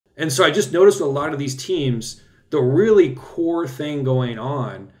And so I just noticed with a lot of these teams, the really core thing going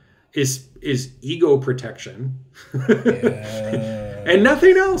on is ego protection and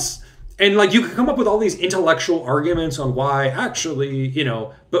nothing else. And like you can come up with all these intellectual arguments on why actually, you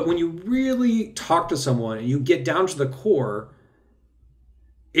know, but when you really talk to someone and you get down to the core,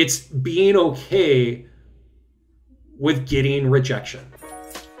 it's being okay with getting rejection.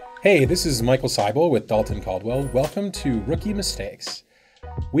 Hey, this is Michael Seibel with Dalton Caldwell. Welcome to Rookie Mistakes.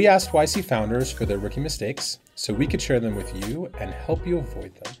 We asked YC founders for their rookie mistakes so we could share them with you and help you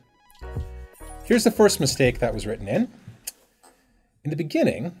avoid them. Here's the first mistake that was written in. In the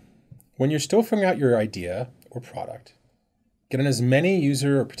beginning, when you're still figuring out your idea or product, get on as many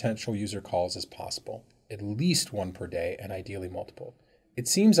user or potential user calls as possible, at least one per day and ideally multiple. It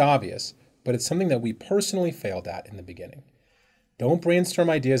seems obvious, but it's something that we personally failed at in the beginning. Don't brainstorm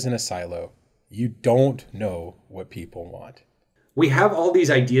ideas in a silo. You don't know what people want. We have all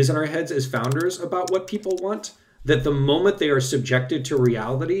these ideas in our heads as founders about what people want that the moment they are subjected to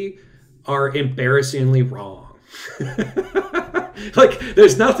reality are embarrassingly wrong. Like,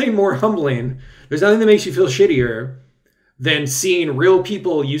 there's nothing more humbling. There's nothing that makes you feel shittier than seeing real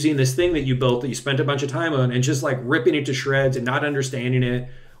people using this thing that you built that you spent a bunch of time on and just like ripping it to shreds and not understanding it,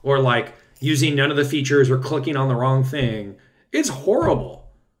 or like using none of the features or clicking on the wrong thing. It's horrible.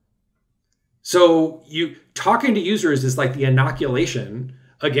 So you talking to users is like the inoculation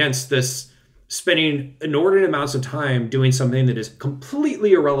against this spending inordinate amounts of time doing something that is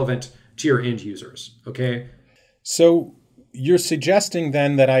completely irrelevant to your end users. Okay. So you're suggesting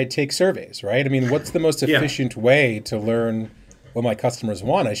then that I take surveys, right? I mean, what's the most efficient way to learn what my customers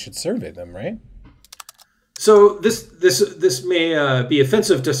want? I should survey them, right? So this may be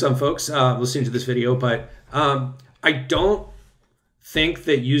offensive to some folks listening to this video, but I don't think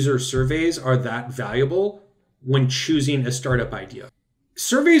that user surveys are that valuable when choosing a startup idea.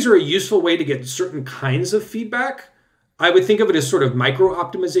 Surveys are a useful way to get certain kinds of feedback. I would think of it as sort of micro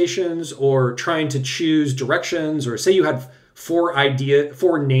optimizations or trying to choose directions, or say you had four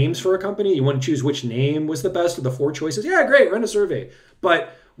names for a company. You want to choose which name was the best of the four choices. Yeah, great, run a survey.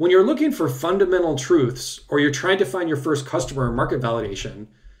 But when you're looking for fundamental truths or you're trying to find your first customer or market validation,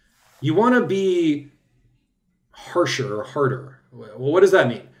 you want to be harsher or harder. Well, what does that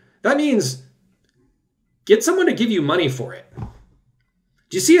mean? That means get someone to give you money for it.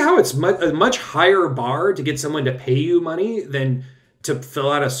 Do you see how it's a much higher bar to get someone to pay you money than to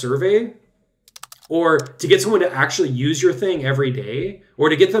fill out a survey? Or to get someone to actually use your thing every day? Or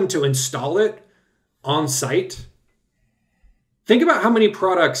to get them to install it on site? Think about how many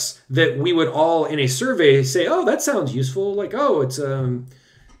products that we would all in a survey say, oh, that sounds useful. Like, oh, it's a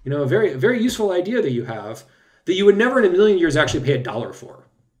very, very useful idea that you have, that you would never in a million years actually pay $1 for.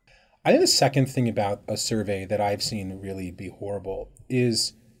 I think the second thing about a survey that I've seen really be horrible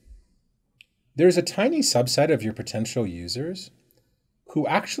is there's a tiny subset of your potential users who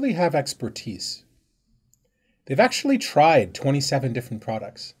actually have expertise. They've actually tried 27 different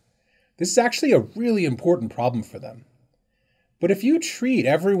products. This is actually a really important problem for them. But if you treat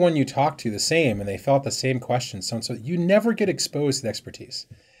everyone you talk to the same and they fill out the same questions, so you never get exposed to the expertise.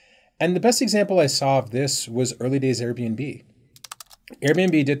 And the best example I saw of this was early days Airbnb.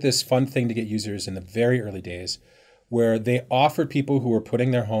 Airbnb did this fun thing to get users in the very early days where they offered people who were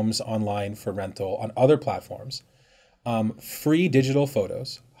putting their homes online for rental on other platforms free digital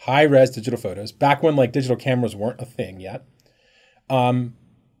photos, high-res digital photos, back when like digital cameras weren't a thing yet, in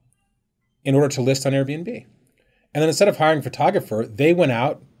order to list on Airbnb. And then instead of hiring a photographer, they went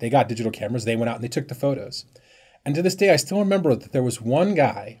out, they got digital cameras, they went out and they took the photos. And to this day, I still remember that there was one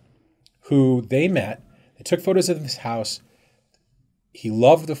guy who they met, they took photos of his house. He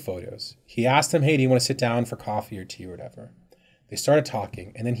loved the photos. He asked them, hey, do you want to sit down for coffee or tea or whatever? They started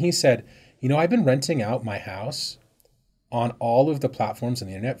talking. And then he said, I've been renting out my house on all of the platforms on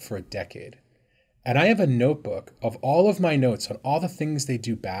the internet for a decade. And I have a notebook of all of my notes on all the things they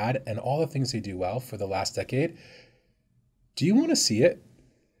do bad and all the things they do well for the last decade. Do you want to see it?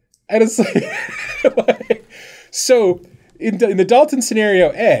 And it's like, so in the Dalton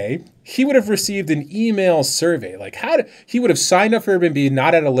scenario A, he would have received an email survey. Like he would have signed up for Airbnb,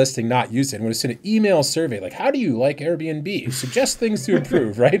 not at a listing, not used it, and would have sent an email survey. Like, how do you like Airbnb? Suggest things to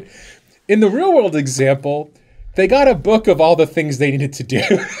improve, right? In the real world example, they got a book of all the things they needed to do.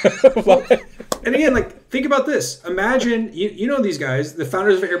 And again, like, think about this. Imagine, you know these guys, the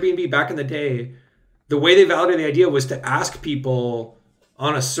founders of Airbnb back in the day, the way they validated the idea was to ask people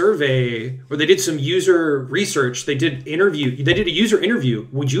on a survey, or they did some user research, they did a user interview.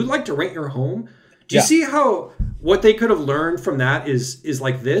 Would you like to rent your home? Do you Yeah. see how what they could have learned from that is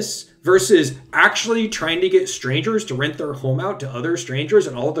like this versus actually trying to get strangers to rent their home out to other strangers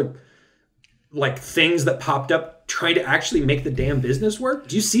and all the like things that popped up trying to actually make the damn business work?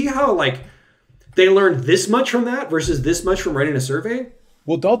 Do you see how like they learned this much from that versus this much from writing a survey?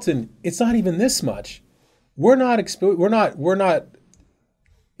 Well, Dalton, it's not even this much. We're not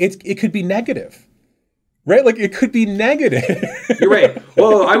it could be negative. Right? Like it could be negative. You're right.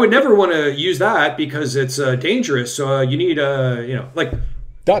 Well, I would never want to use that because it's dangerous. So you need like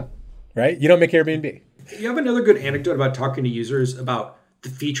Done. Right? You don't make Airbnb. you have another good anecdote about talking to users about the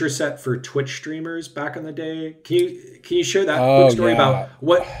feature set for Twitch streamers back in the day. Can you share that quick story about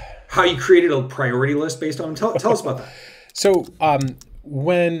how you created a priority list based on them? Tell us about that. So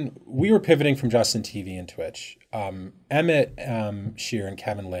when we were pivoting from Justin TV and Twitch, Emmett Shear and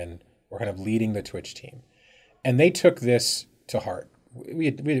Kevin Lynn were kind of leading the Twitch team. And they took this to heart. We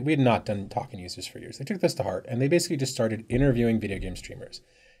had not done talking to users for years. They took this to heart, and they basically just started interviewing video game streamers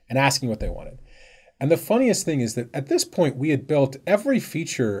and asking what they wanted. And the funniest thing is that at this point, we had built every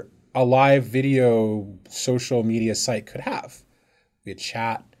feature a live video social media site could have. We had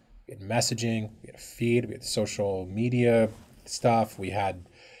chat, we had messaging, we had a feed, we had social media stuff, we had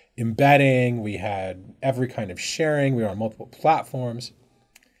embedding, we had every kind of sharing, we were on multiple platforms.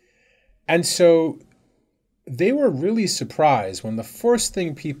 And so they were really surprised when the first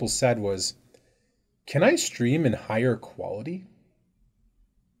thing people said was, "Can I stream in higher quality?"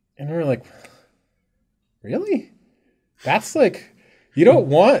 And we were like, really? That's like, you don't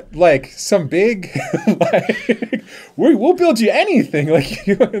want like some big, like, we'll build you anything. Like,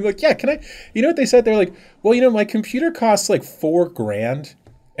 like, yeah, can I, you know what they said? They're like, well, my computer costs like $4,000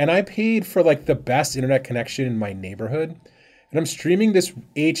 and I paid for like the best internet connection in my neighborhood. And I'm streaming this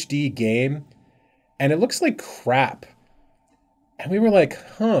HD game and it looks like crap. And we were like,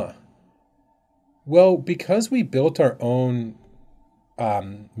 huh. Well, because we built our own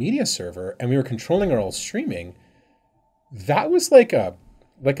media server and we were controlling our own streaming, that was like an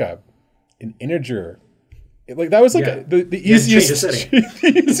integer. Like that was like the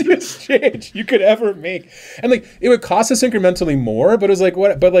easiest change you could ever make. And like it would cost us incrementally more, but it was like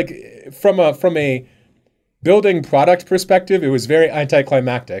what? But like from a building product perspective, it was very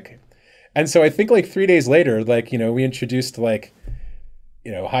anticlimactic. And so I think like 3 days later, like, we introduced like,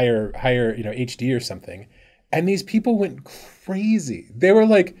 higher, HD or something. And these people went crazy. They were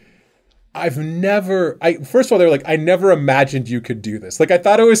like, first of all, they were like, I never imagined you could do this. Like, I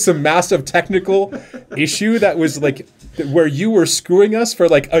thought it was some massive technical issue that was like, where you were screwing us for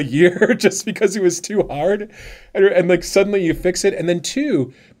like a year just because it was too hard. And like, suddenly you fix it. And then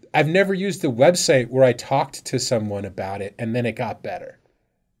two, I've never used a website where I talked to someone about it and then it got better.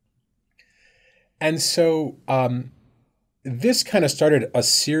 And so this kind of started a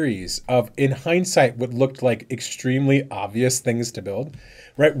series of, in hindsight, what looked like extremely obvious things to build,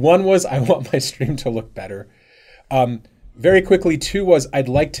 right? One was, I want my stream to look better. Very quickly, two was, I'd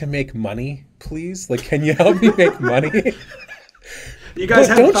like to make money, please. Like, can you help me make money? You guys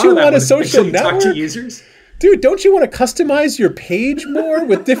don't you want a social network? Talk to users? Dude, don't you want to customize your page more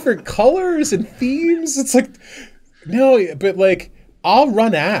with different colors and themes? It's like, no, but like, I'll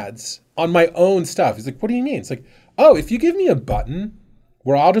run ads on my own stuff. He's like, what do you mean? It's like, oh, if you give me a button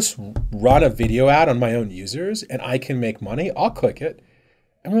where I'll just run a video ad on my own users and I can make money, I'll click it.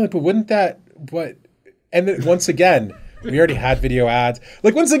 And we're like, but wouldn't that, what? And then once again, we already had video ads.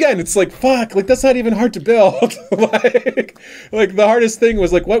 Like, once again, it's like, fuck, like, that's not even hard to build. like the hardest thing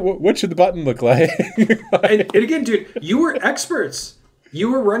was like, what should the button look like? and again, dude, you were experts. You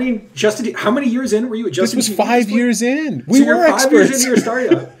were running Justin. How many years in were you at Justin? This was 5 years in. We were experts. 5 years into your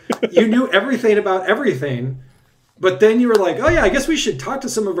startup. You knew everything about everything. But then you were like, oh yeah, I guess we should talk to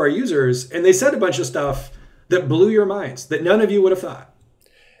some of our users. And they said a bunch of stuff that blew your minds that none of you would have thought.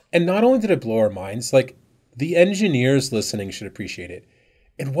 And not only did it blow our minds, like the engineers listening should appreciate it.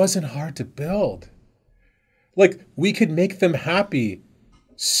 It wasn't hard to build. Like we could make them happy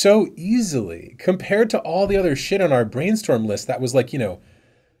so easily compared to all the other shit on our brainstorm list that was like,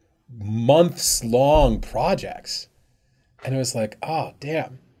 months long projects. And it was like, oh,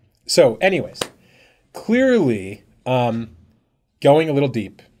 damn. So anyways, clearly going a little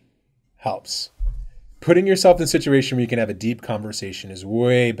deep helps. Putting yourself in a situation where you can have a deep conversation is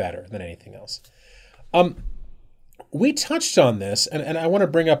way better than anything else. We touched on this, and I want to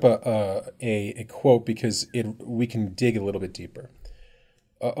bring up a quote because we can dig a little bit deeper.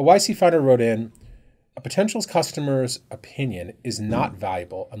 A YC founder wrote in, a potential customer's opinion is not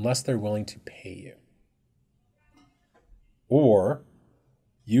valuable unless they're willing to pay you or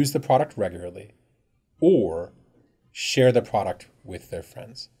use the product regularly or share the product with their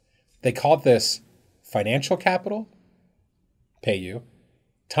friends. They called this financial capital, pay you,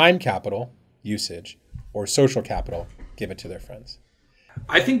 time capital, usage, or social capital, give it to their friends.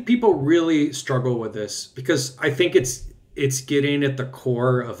 I think people really struggle with this because I think it's getting at the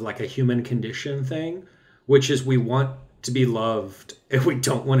core of like a human condition thing, which is we want to be loved and we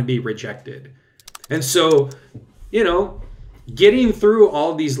don't want to be rejected. And so, getting through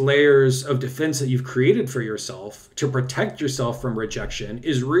all these layers of defense that you've created for yourself to protect yourself from rejection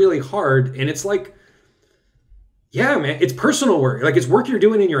is really hard. And it's like, yeah, man, it's personal work. Like it's work you're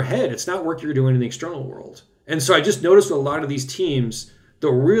doing in your head. It's not work you're doing in the external world. And so I just noticed with a lot of these teams, the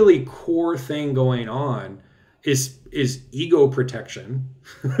really core thing going on is ego protection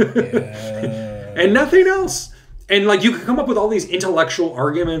and nothing else. And like you can come up with all these intellectual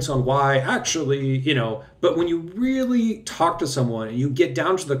arguments on why actually, but when you really talk to someone and you get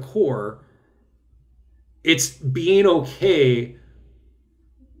down to the core, it's being okay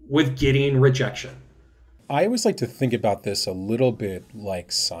with getting rejection. I always like to think about this a little bit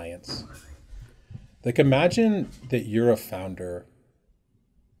like science. Like imagine that you're a founder.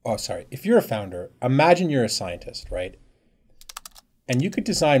 Oh, sorry. If you're a founder, imagine you're a scientist, right? And you could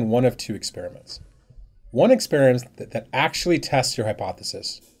design one of two experiments. One experiment that actually tests your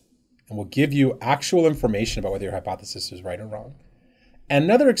hypothesis and will give you actual information about whether your hypothesis is right or wrong. And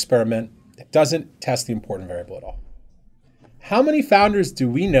another experiment that doesn't test the important variable at all. How many founders do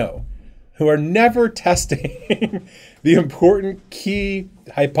we know who are never testing the important key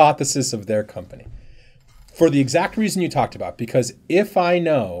hypothesis of their company? For the exact reason you talked about, because if I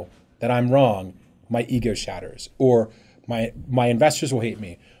know that I'm wrong, my ego shatters, or my investors will hate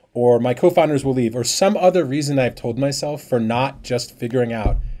me, or my co-founders will leave, or some other reason I've told myself for not just figuring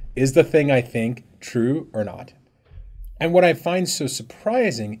out, is the thing I think true or not? And what I find so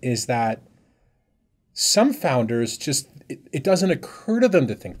surprising is that some founders just, it doesn't occur to them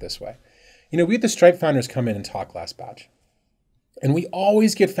to think this way. We had the Stripe founders come in and talk last batch. And we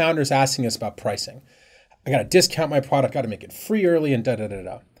always get founders asking us about pricing. I got to discount my product, got to make it free early and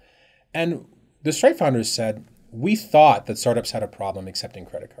da-da-da-da. And the Stripe founders said, we thought that startups had a problem accepting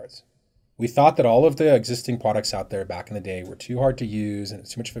credit cards. We thought that all of the existing products out there back in the day were too hard to use and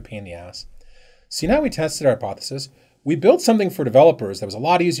it's too much of a pain in the ass. So now we tested our hypothesis. We built something for developers that was a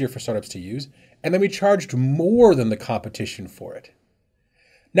lot easier for startups to use, and then we charged more than the competition for it.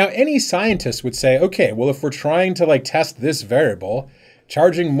 Now, any scientist would say, okay, well, if we're trying to test this variable,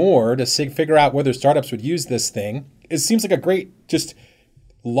 charging more to figure out whether startups would use this thing, it seems like a great, just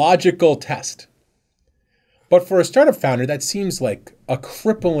logical test. But for a startup founder, that seems like a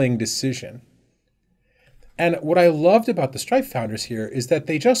crippling decision. And what I loved about the Stripe founders here is that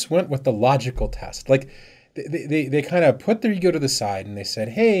they just went with the logical test. They kind of put their ego to the side and they said,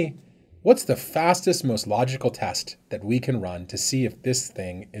 hey, what's the fastest, most logical test that we can run to see if this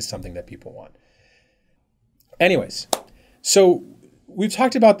thing is something that people want? Anyways, so we've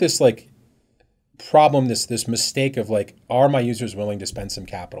talked about this problem, this mistake of are my users willing to spend some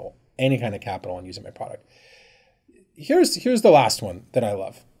capital, any kind of capital on using my product? Here's the last one that I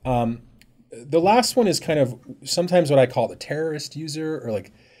love. The last one is kind of sometimes what I call the terrorist user, or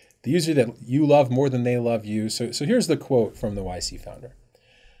the user that you love more than they love you. So here's the quote from the YC founder.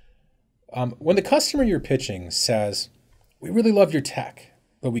 When the customer you're pitching says, we really love your tech,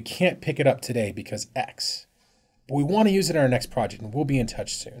 but we can't pick it up today because X, but we want to use it in our next project and we'll be in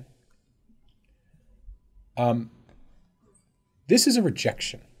touch soon. This is a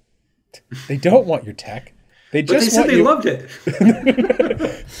rejection. They don't want your tech. They said they loved it.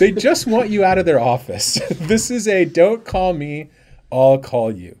 They just want you out of their office. This is a don't call me, I'll call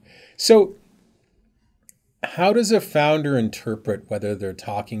you. So how does a founder interpret whether they're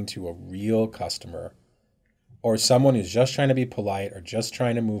talking to a real customer or someone who's just trying to be polite or just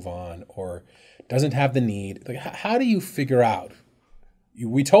trying to move on or doesn't have the need? How do you figure out?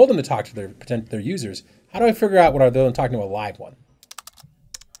 We told them to talk to their users. How do I figure out what are they talking to a live one?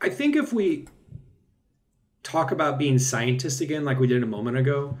 I think if we talk about being scientists again, like we did a moment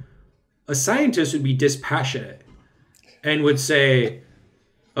ago, a scientist would be dispassionate and would say,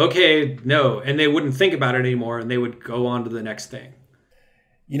 okay, no, and they wouldn't think about it anymore and they would go on to the next thing.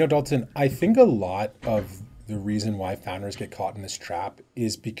 Dalton, I think a lot of the reason why founders get caught in this trap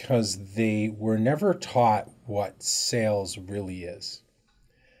is because they were never taught what sales really is.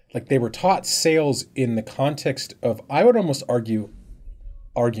 They were taught sales in the context of, I would almost argue,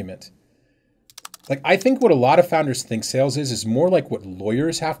 argument. I think what a lot of founders think sales is more like what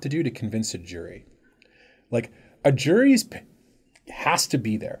lawyers have to do to convince a jury. A jury has to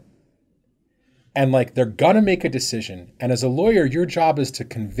be there. And they're going to make a decision. And as a lawyer, your job is to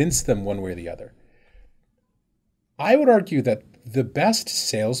convince them one way or the other. I would argue that the best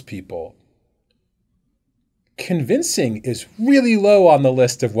salespeople convincing is really low on the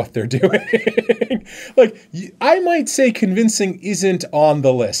list of what they're doing. Like, I might say convincing isn't on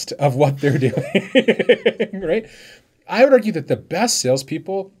the list of what they're doing, right? I would argue that the best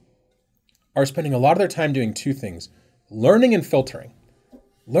salespeople are spending a lot of their time doing two things: learning and filtering.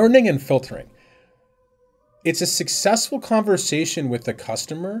 Learning and filtering. It's a successful conversation with the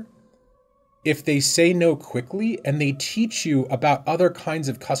customer if they say no quickly and they teach you about other kinds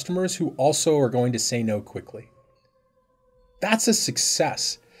of customers who also are going to say no quickly. That's a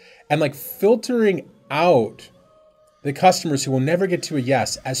success. And like filtering out the customers who will never get to a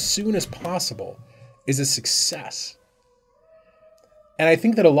yes as soon as possible is a success. And I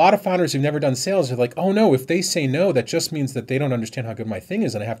think that a lot of founders who've never done sales are like, oh no, if they say no, that just means that they don't understand how good my thing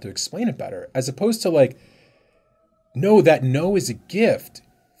is and I have to explain it better. As opposed to like, no, that no is a gift.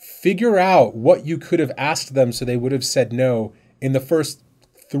 Figure out what you could have asked them so they would have said no in the first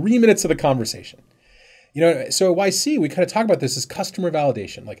 3 minutes of the conversation. You know, so at YC, we kind of talk about this as customer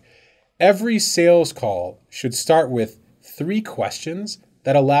validation. Like every sales call should start with 3 questions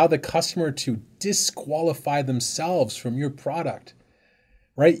that allow the customer to disqualify themselves from your product,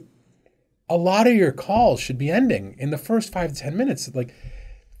 right? A lot of your calls should be ending in the first 5 to 10 minutes. Like,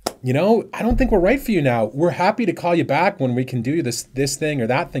 you know, I don't think we're right for you now. We're happy to call you back when we can do this thing or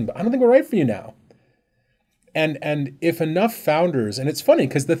that thing, but I don't think we're right for you now. And if enough founders, and it's funny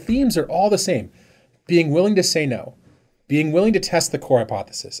because the themes are all the same: being willing to say no, being willing to test the core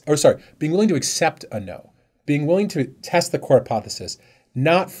hypothesis, being willing to accept a no, being willing to test the core hypothesis,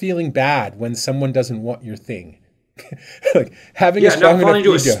 not feeling bad when someone doesn't want your thing. Like having a strong not falling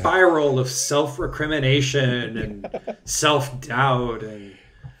into ego. a spiral of self-recrimination and self-doubt, and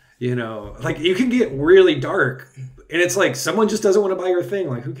you know, like you can get really dark, and it's like someone just doesn't want to buy your thing.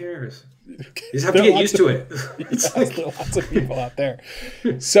 Like, who cares? You just have to get used to it. It's like, there are lots of people out there.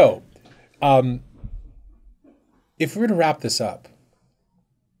 So, if we were to wrap this up,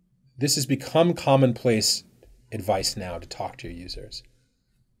 this has become commonplace advice now to talk to your users.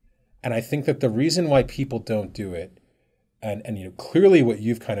 And I think that the reason why people don't do it, and you know, clearly what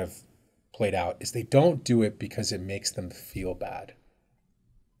you've kind of played out, is they don't do it because it makes them feel bad.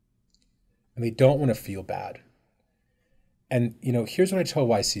 And they don't want to feel bad. And you know, here's what I tell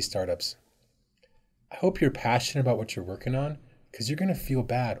YC startups. I hope you're passionate about what you're working on, because you're going to feel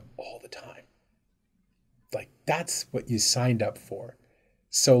bad all the time. Like, that's what you signed up for.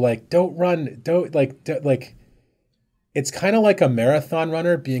 So like, it's kind of like a marathon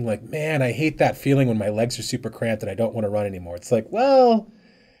runner being like, man, I hate that feeling when my legs are super cramped and I don't want to run anymore. It's like, well,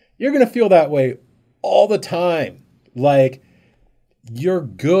 you're going to feel that way all the time. Like, you're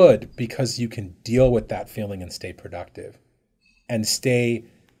good because you can deal with that feeling and stay productive and stay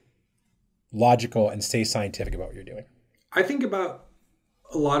logical and stay scientific about what you're doing. I think about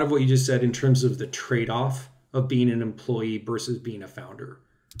a lot of what you just said in terms of the trade-off of being an employee versus being a founder.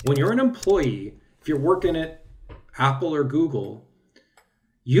 When you're an employee, if you're working at Apple or Google,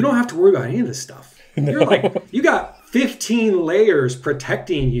 you don't have to worry about any of this stuff. No. You're like, you got 15 layers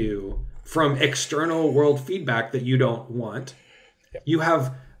protecting you from external world feedback that you don't want. Yep. You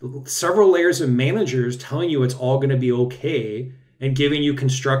have several layers of managers telling you it's all going to be okay and giving you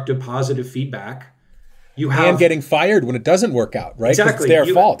constructive, positive feedback. And getting fired when it doesn't work out, right? Exactly. It's their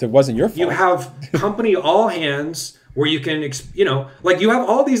fault. It wasn't your fault. You have company all hands where you can, you know, like you have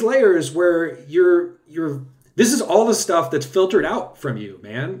all these layers where this is all the stuff that's filtered out from you,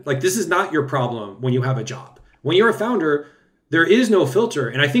 man. Like, this is not your problem when you have a job. When you're a founder, there is no filter.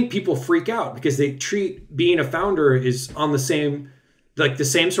 And I think people freak out because they treat being a founder is on the same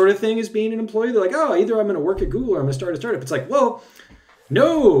sort of thing as being an employee. They're like, oh, either I'm going to work at Google or I'm going to start a startup. It's like, well,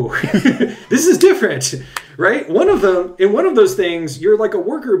 no, this is different, right? In one of those things, you're like a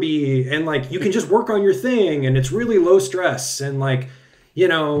worker bee and like you can just work on your thing and it's really low stress. And like, you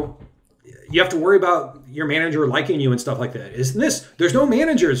know, you have to worry about your manager liking you and stuff like that. There's no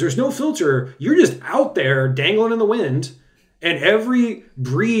managers, there's no filter. You're just out there dangling in the wind, and every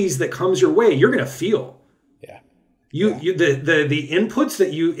breeze that comes your way, you're going to feel. The inputs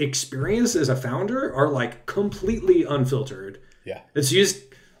that you experience as a founder are like completely unfiltered. Yeah. It's used,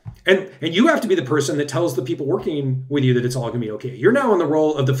 and you have to be the person that tells the people working with you that it's all going to be okay. You're now in the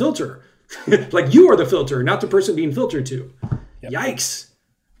role of the filter. Like, you are the filter, not the person being filtered to. Yep. Yikes.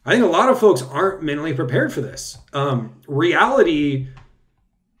 I think a lot of folks aren't mentally prepared for this. Reality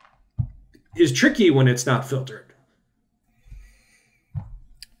is tricky when it's not filtered.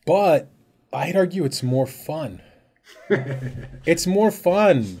 But I'd argue it's more fun. It's more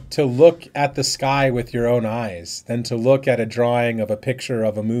fun to look at the sky with your own eyes than to look at a drawing of a picture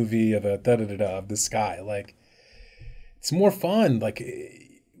of a movie of a of the sky. Like, it's more fun. Like,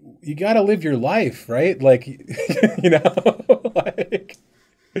 you got to live your life, right? Like, like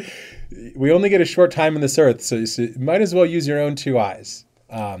we only get a short time on this earth, so you might as well use your own two eyes.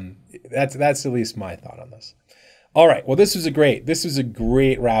 That's at least my thought on this. All right. Well, this was a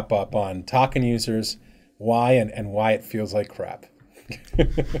great wrap up on token users, why and why it feels like crap.